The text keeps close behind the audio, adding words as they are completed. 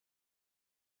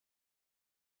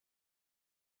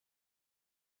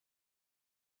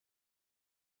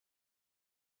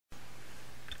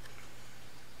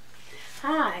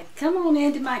Come on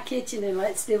into my kitchen and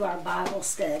let's do our Bible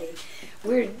study.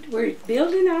 We're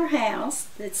building our house.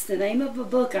 That's the name of a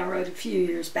book I wrote a few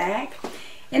years back.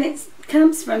 And it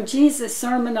comes from Jesus'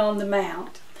 Sermon on the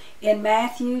Mount in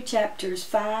Matthew chapters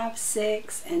 5,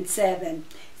 6, and 7.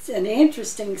 It's an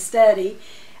interesting study.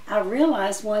 I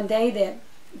realized one day that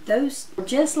those are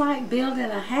just like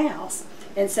building a house.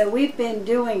 And so we've been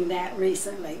doing that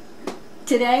recently.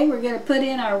 Today we're going to put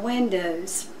in our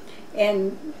windows.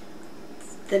 And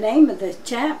the name of the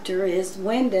chapter is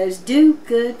Windows, Do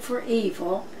Good for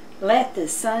Evil, Let the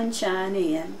Sun Shine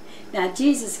In. Now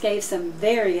Jesus gave some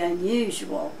very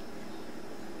unusual,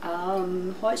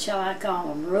 what shall I call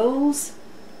them, rules,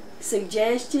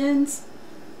 suggestions,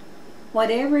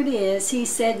 whatever it is. He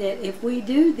said that if we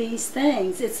do these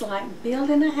things, it's like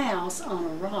building a house on a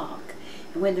rock.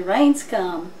 And when the rains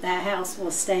come, that house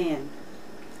will stand.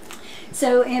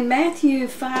 So in Matthew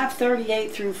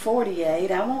 5:38 through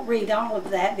 48, I won't read all of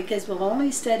that because we'll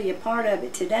only study a part of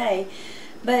it today.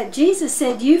 But Jesus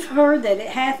said, You've heard that it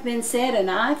hath been said, an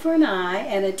eye for an eye,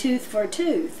 and a tooth for a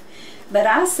tooth. But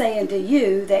I say unto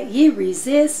you, that ye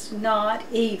resist not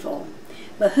evil.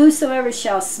 But whosoever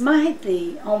shall smite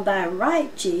thee on thy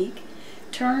right cheek,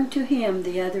 turn to him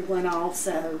the other one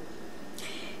also.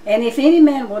 And if any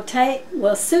man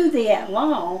will sue thee at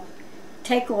law,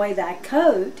 take away thy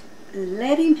coat,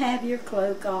 let him have your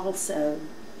cloak also.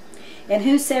 And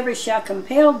whosoever shall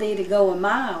compel thee to go a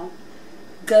mile,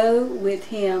 go with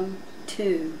him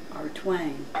 2 or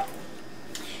twain.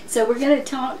 So we're going to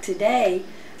talk today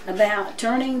about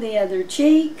turning the other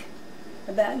cheek,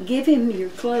 about give him your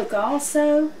cloak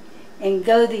also, and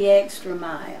go the extra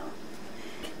mile.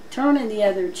 Turning the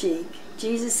other cheek.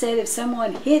 Jesus said if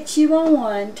someone hits you on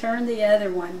one, turn the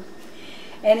other one.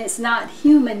 And it's not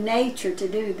human nature to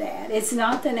do that. It's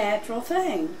not the natural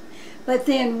thing. But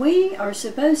then we are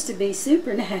supposed to be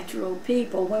supernatural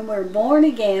people. When we're born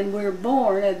again, we're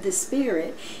born of the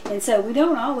Spirit. And so we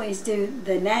don't always do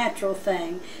the natural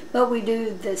thing, but we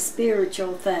do the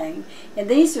spiritual thing. And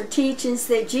these are teachings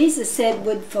that Jesus said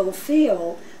would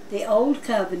fulfill the old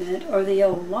covenant or the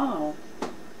old law.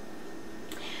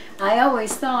 I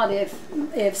always thought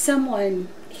if someone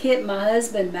hit my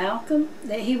husband Malcolm,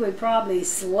 that he would probably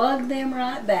slug them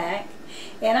right back.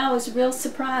 And I was real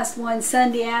surprised one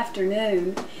Sunday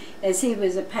afternoon, as he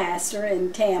was a pastor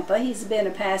in Tampa. He's been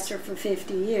a pastor for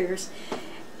 50 years.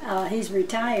 He's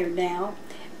retired now.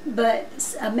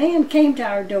 But a man came to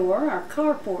our door, our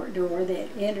carport door that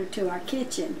entered to our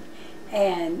kitchen.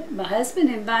 And my husband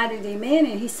invited him in,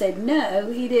 and he said no,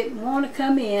 he didn't want to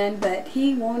come in, but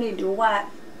he wanted to wipe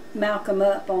Malcolm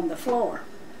up on the floor.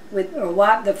 Or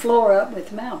wipe the floor up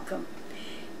with Malcolm.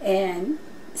 And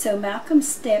so Malcolm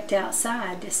stepped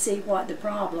outside to see what the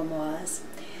problem was.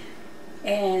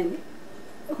 And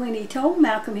when he told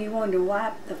Malcolm he wanted to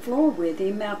wipe the floor with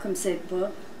him, Malcolm said,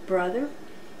 well, brother,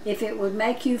 if it would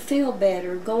make you feel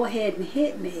better, go ahead and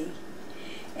hit me.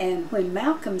 And when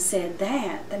Malcolm said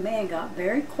that, the man got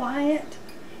very quiet,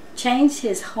 changed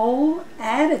his whole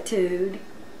attitude,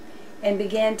 and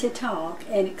began to talk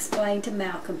and explain to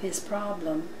Malcolm his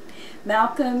problem.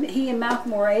 He and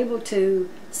Malcolm were able to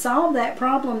solve that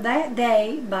problem that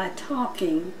day by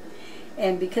talking.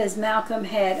 And because Malcolm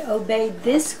had obeyed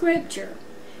this scripture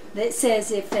that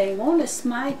says if they want to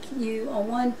smite you on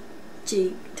one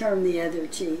cheek, turn the other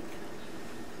cheek.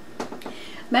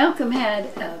 Malcolm had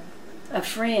a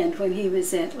friend when he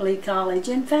was at Lee College.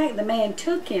 In fact, the man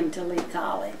took him to Lee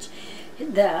College.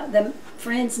 The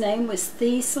friend's name was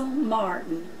Cecil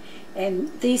Martin. And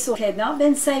Cecil had not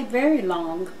been saved very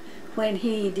long when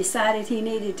he decided he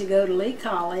needed to go to Lee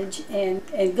College and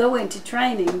go into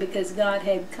training because God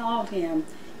had called him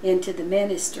into the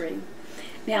ministry.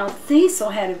 Now,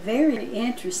 Cecil had a very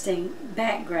interesting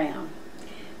background.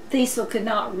 Cecil could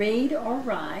not read or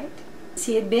write.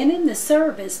 He had been in the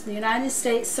service, the United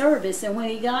States service, and when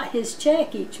he got his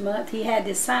check each month, he had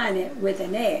to sign it with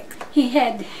an X. He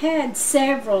had had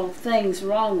several things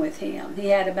wrong with him. He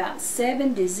had about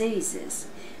 7 diseases.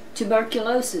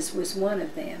 Tuberculosis was one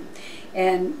of them.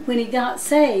 And when he got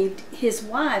saved, his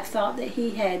wife thought that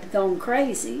he had gone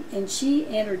crazy, and she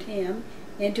entered him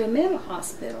into a mental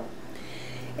hospital.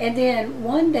 And then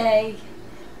one day,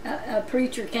 a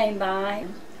preacher came by,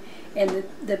 and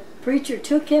the preacher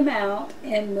took him out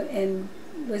and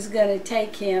was going to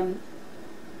take him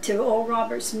to Oral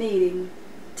Roberts' meeting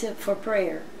for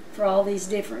prayer for all these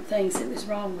different things that was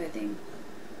wrong with him.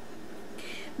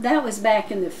 That was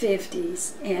back in the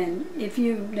 50s, and if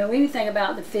you know anything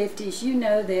about the 50s, you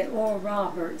know that Oral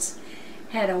Roberts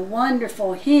had a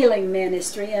wonderful healing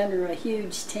ministry under a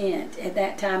huge tent at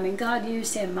that time, and God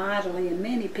used him mightily, and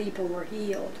many people were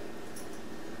healed.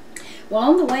 Well,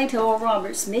 on the way to Oral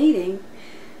Roberts' meeting,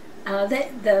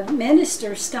 the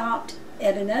minister stopped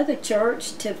at another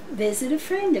church to visit a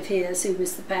friend of his who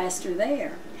was the pastor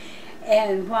there.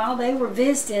 And while they were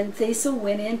visiting, Cecil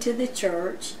went into the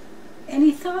church, and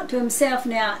he thought to himself,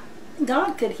 now,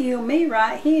 God could heal me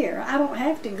right here. I don't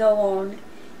have to go on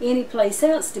any place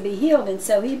else to be healed. And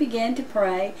so he began to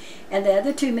pray, and the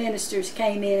other two ministers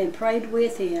came in and prayed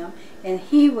with him, and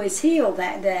he was healed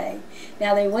that day.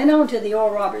 Now they went on to the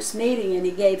Oral Roberts meeting, and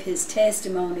he gave his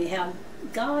testimony how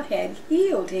God had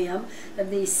healed him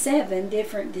of these 7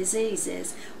 different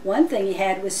diseases. One thing he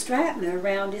had was shrapnel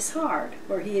around his heart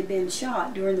where he had been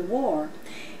shot during the war,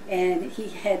 and he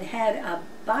had had a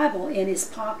Bible in his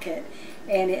pocket,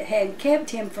 and it had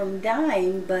kept him from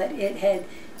dying, but it had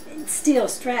still,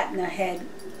 shrapnel had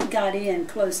got in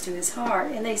close to his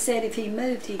heart, and they said if he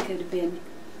moved,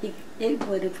 it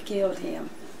would have killed him.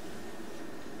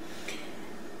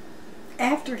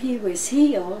 After he was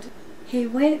healed, he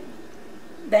went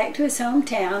back to his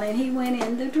hometown, and he went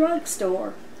in the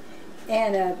drugstore,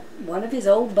 and one of his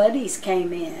old buddies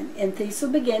came in, and Cecil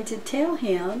began to tell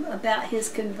him about his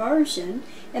conversion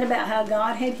and about how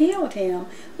God had healed him.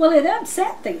 Well, it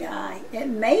upset the guy. It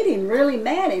made him really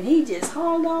mad, and he just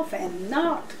hauled off and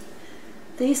knocked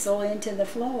Cecil into the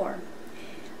floor.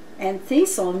 And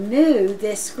Cecil knew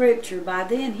this scripture. By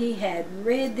then he had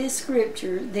read this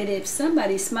scripture that if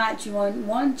somebody smites you on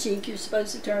one cheek, you're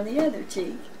supposed to turn the other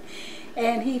cheek.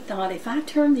 And he thought, if I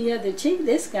turn the other cheek,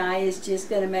 this guy is just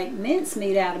going to make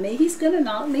mincemeat out of me. He's going to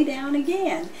knock me down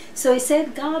again. So he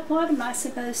said, God, what am I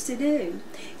supposed to do?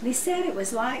 And he said it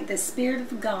was like the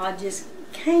Spirit of God just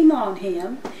came on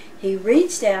him. He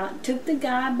reached out, took the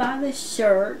guy by the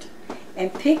shirt,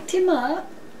 and picked him up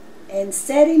and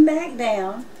set him back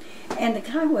down. And the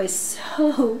guy was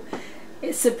so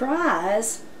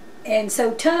surprised and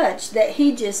so touched that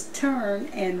he just turned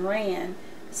and ran.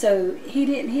 So he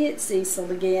didn't hit Cecil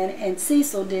again, and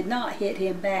Cecil did not hit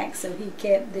him back, so he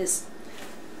kept this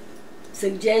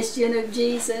suggestion of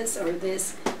Jesus, or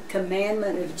this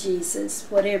commandment of Jesus,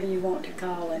 whatever you want to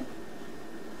call it.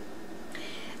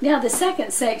 Now the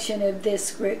second section of this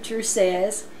scripture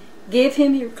says, give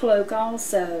him your cloak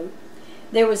also.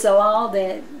 There was a law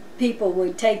that people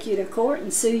would take you to court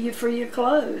and sue you for your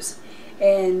clothes.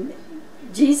 And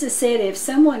Jesus said if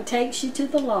someone takes you to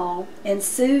the law and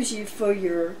sues you for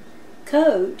your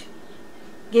coat,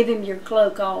 give him your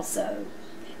cloak also.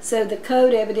 So the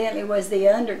coat evidently was the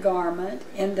undergarment,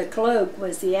 and the cloak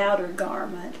was the outer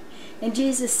garment. And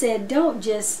Jesus said, don't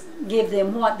just give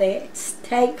them what they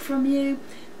take from you,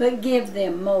 but give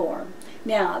them more.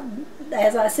 Now,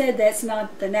 as I said, that's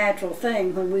not the natural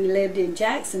thing. When we lived in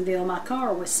Jacksonville, my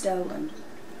car was stolen.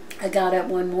 I got up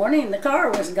one morning and the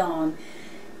car was gone.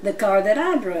 The car that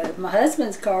I drove. My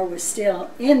husband's car was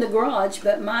still in the garage,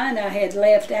 but mine I had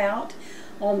left out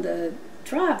on the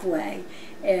driveway,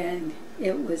 and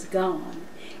it was gone.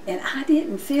 And I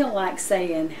didn't feel like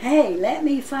saying, hey, let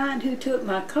me find who took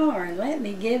my car and let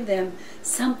me give them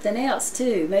something else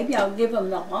too. Maybe I'll give them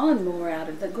the lawnmower out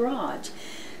of the garage.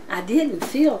 I didn't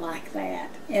feel like that,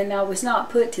 and I was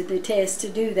not put to the test to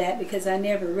do that because I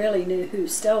never really knew who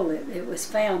stole it. It was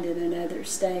found in another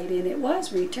state, and it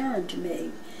was returned to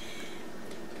me.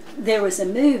 There was a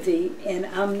movie, and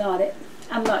I'm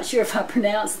not sure if I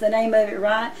pronounced the name of it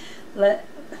right, Les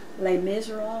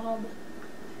Miserables,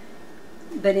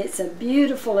 but it's a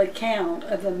beautiful account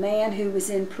of a man who was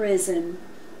in prison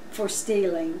for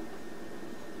stealing.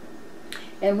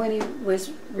 And when he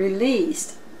was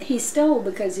released, he stole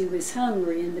because he was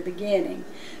hungry in the beginning.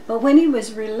 But when he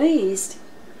was released,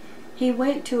 he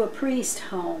went to a priest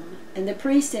home, and the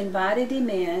priest invited him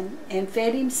in and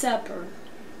fed him supper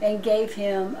and gave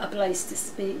him a place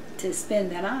to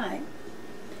spend the night.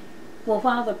 Well,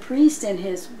 while the priest and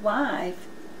his wife,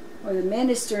 or the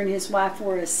minister and his wife,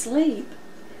 were asleep,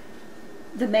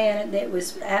 the man that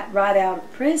was right out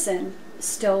of prison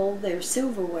stole their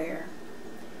silverware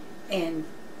and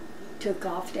took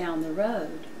off down the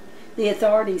road. The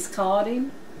authorities caught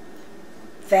him,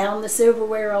 found the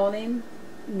silverware on him,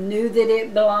 knew that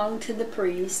it belonged to the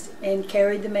priest, and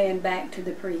carried the man back to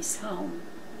the priest's home.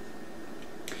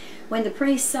 When the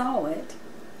priest saw it,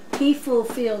 he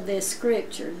fulfilled this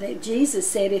scripture that Jesus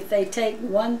said if they take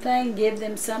one thing, give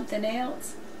them something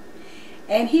else.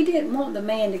 And he didn't want the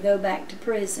man to go back to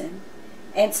prison.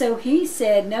 And so he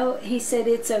said, no, he said,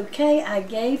 it's okay, I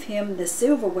gave him the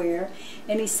silverware.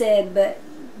 And he said,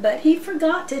 but he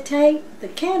forgot to take the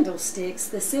candlesticks,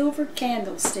 the silver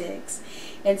candlesticks.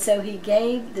 And so he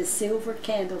gave the silver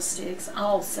candlesticks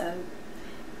also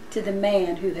to the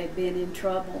man who had been in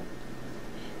trouble.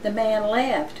 The man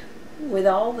left with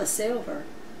all the silver.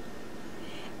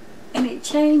 And it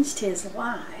changed his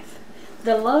life.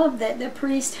 The love that the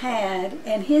priest had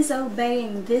and his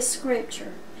obeying this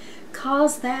scripture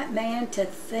caused that man to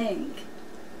think.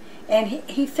 And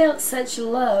he felt such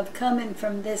love coming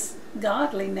from this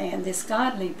godly man, this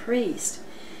godly priest,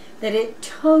 that it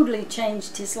totally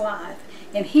changed his life.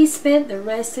 And he spent the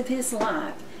rest of his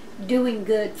life doing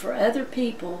good for other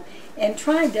people and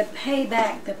trying to pay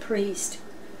back the priest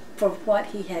for what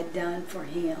he had done for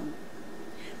him.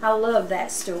 I love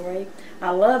that story. I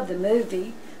love the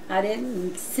movie. I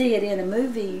didn't see it in a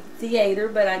movie theater,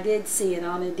 but I did see it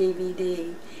on a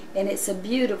DVD. And it's a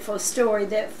beautiful story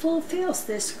that fulfills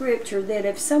this scripture that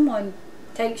if someone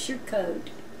takes your coat,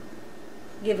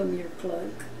 give them your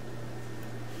cloak.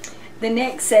 The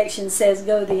next section says,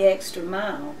 go the extra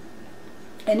mile.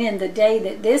 And in the day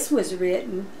that this was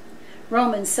written,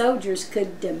 Roman soldiers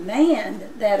could demand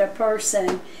that a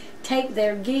person take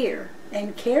their gear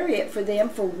and carry it for them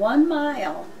for 1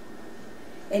 mile.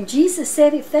 And Jesus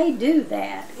said if they do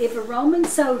that, if a Roman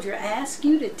soldier asks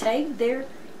you to take their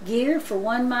gear for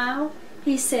 1 mile,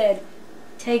 he said,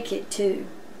 take it too.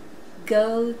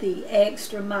 Go the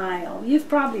extra mile. You've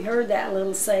probably heard that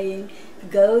little saying,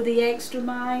 go the extra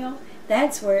mile.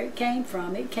 That's where it came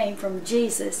from. It came from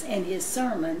Jesus and his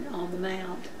Sermon on the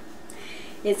Mount.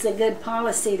 It's a good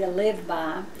policy to live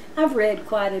by. I've read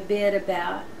quite a bit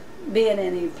about being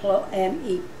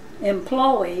an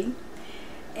employee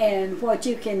and what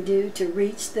you can do to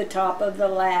reach the top of the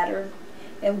ladder.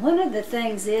 And one of the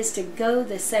things is to go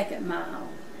the second mile.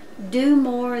 Do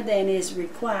more than is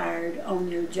required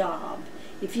on your job.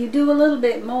 If you do a little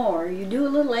bit more, you do a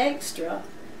little extra,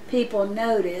 people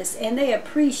notice and they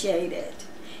appreciate it.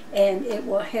 And it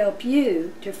will help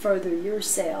you to further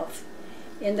yourself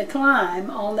in the climb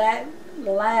on that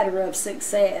ladder of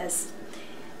success.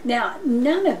 Now,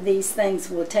 none of these things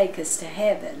will take us to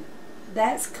heaven.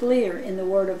 That's clear in the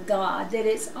Word of God, that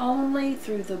it's only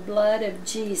through the blood of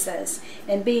Jesus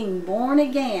and being born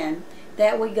again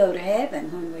that we go to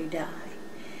heaven when we die.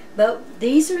 But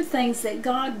these are things that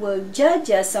God will judge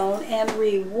us on and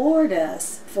reward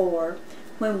us for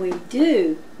when we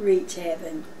do reach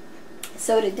heaven.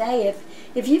 So today,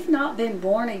 if you've not been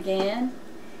born again,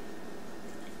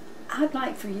 I'd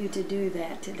like for you to do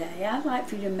that today. I'd like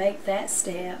for you to make that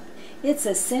step. It's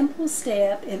a simple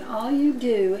step, and all you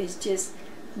do is just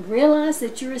realize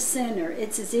that you're a sinner.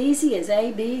 It's as easy as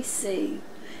ABC.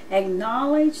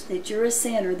 Acknowledge that you're a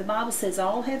sinner. The Bible says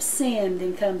all have sinned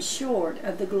and come short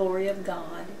of the glory of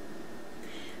God.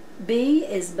 B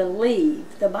is believe.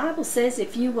 The Bible says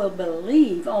if you will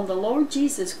believe on the Lord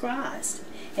Jesus Christ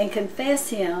and confess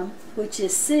Him, which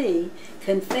is C,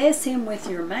 confess Him with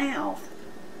your mouth,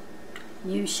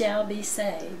 you shall be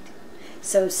saved.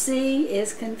 So C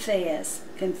is confess.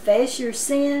 Confess your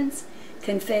sins.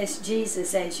 Confess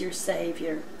Jesus as your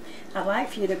Savior. I'd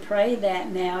like for you to pray that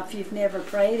now. If you've never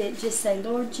prayed it, just say,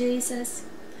 Lord Jesus,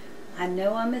 I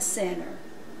know I'm a sinner.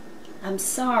 I'm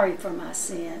sorry for my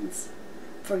sins.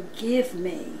 Forgive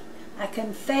me. I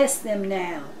confess them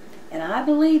now. And I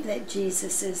believe that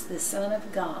Jesus is the Son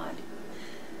of God.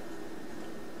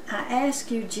 I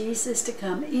ask you, Jesus, to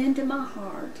come into my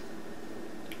heart.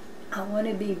 I want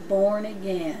to be born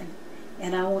again,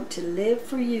 and I want to live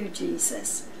for you,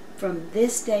 Jesus. From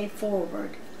this day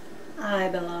forward, I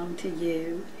belong to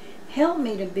you. Help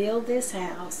me to build this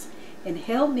house, and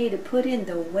help me to put in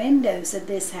the windows of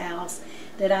this house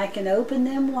that I can open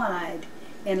them wide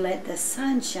and let the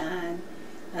sunshine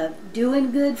of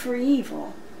doing good for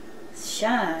evil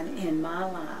shine in my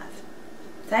life.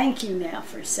 Thank you now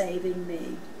for saving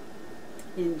me.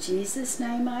 In Jesus'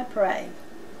 name I pray.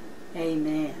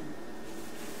 Amen.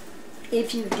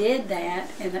 If you did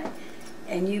that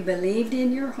and you believed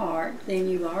in your heart, then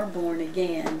you are born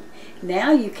again.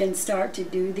 Now you can start to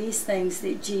do these things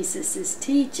that Jesus is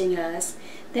teaching us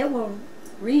that will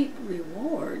reap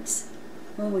rewards.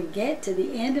 When we get to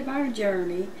the end of our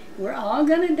journey, we're all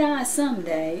going to die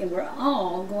someday, and we're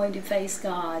all going to face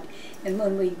God. And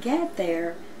when we get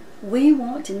there, we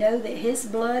want to know that His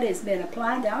blood has been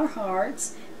applied to our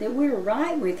hearts, that we're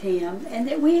right with Him, and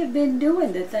that we have been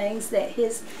doing the things that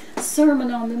His Sermon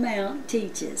on the Mount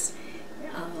teaches.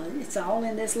 It's all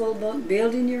in this little book,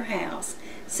 Building Your House.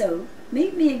 So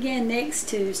meet me again next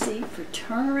Tuesday for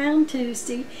Turnaround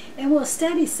Tuesday, and we'll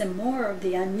study some more of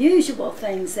the unusual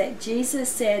things that Jesus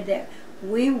said that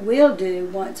we will do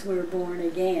once we're born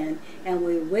again, and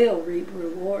we will reap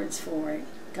rewards for it.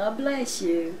 God bless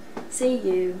you. See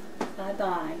you.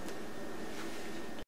 Bye-bye.